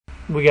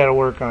we got to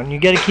work on. You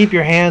got to keep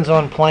your hands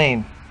on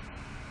plane.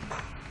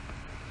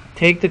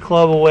 Take the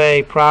club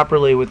away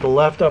properly with the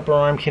left upper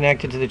arm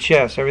connected to the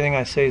chest. Everything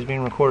I say is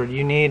being recorded.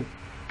 You need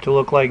to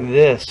look like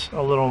this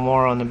a little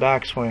more on the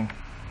backswing.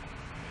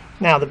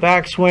 Now the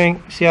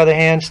backswing, see how the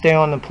hands stay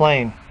on the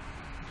plane?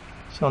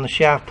 It's on the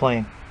shaft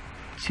plane.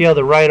 See how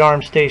the right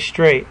arm stays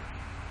straight?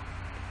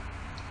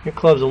 Your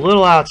club's a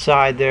little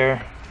outside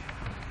there.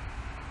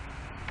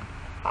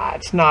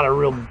 It's not a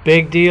real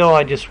big deal.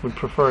 I just would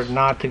prefer it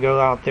not to go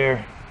out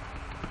there.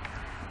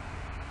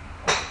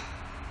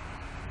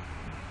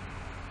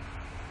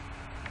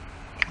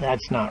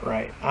 That's not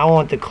right. I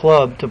want the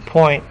club to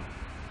point.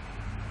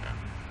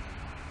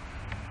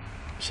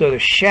 So the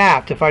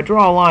shaft, if I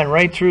draw a line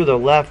right through the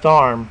left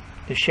arm,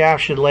 the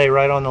shaft should lay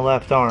right on the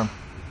left arm.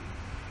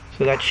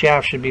 So that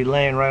shaft should be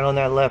laying right on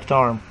that left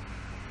arm.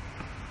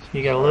 So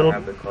you got a little.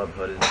 Have the club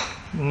hooded.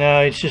 No,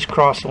 it's just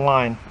cross the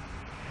line.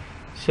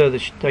 So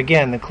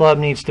again, the club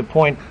needs to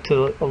point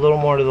to a little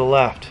more to the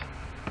left,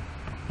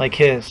 like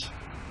his.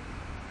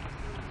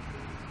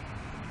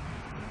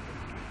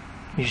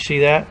 You see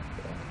that?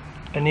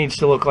 It needs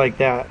to look like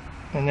that.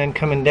 And then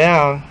coming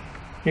down,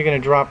 you're going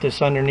to drop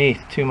this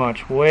underneath too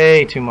much,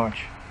 way too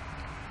much.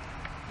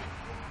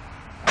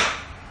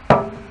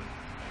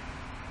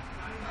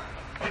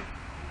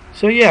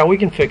 So yeah, we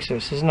can fix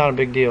this. This is not a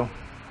big deal.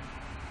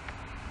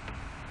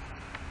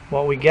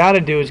 What we got to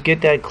do is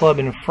get that club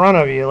in front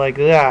of you like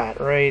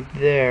that, right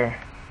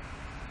there.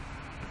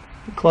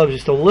 The club's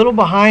just a little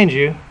behind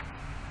you.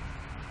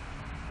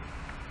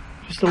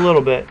 Just a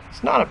little bit.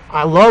 It's not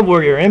I love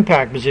where your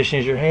impact position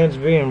is. Your hands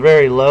being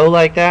very low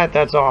like that.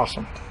 That's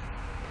awesome.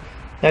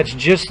 That's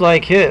just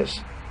like his.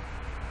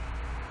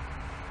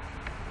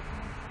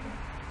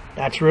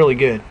 That's really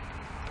good.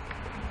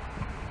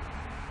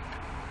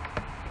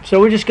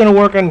 So we're just going to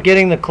work on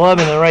getting the club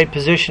in the right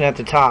position at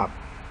the top.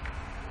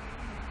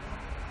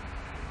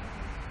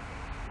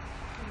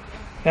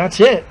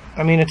 That's it.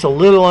 I mean, it's a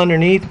little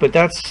underneath, but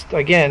that's,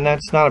 again,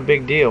 that's not a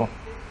big deal.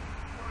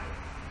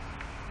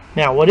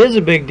 Now, what is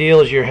a big deal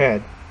is your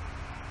head.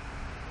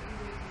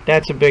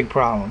 That's a big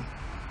problem.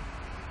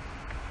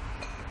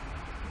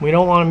 We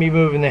don't want to be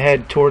moving the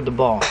head toward the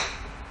ball.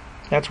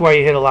 That's why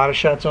you hit a lot of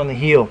shots on the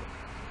heel.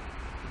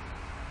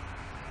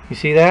 You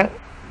see that?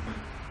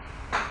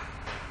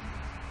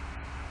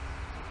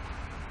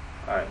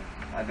 Alright,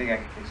 I think I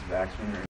can fix the backswing right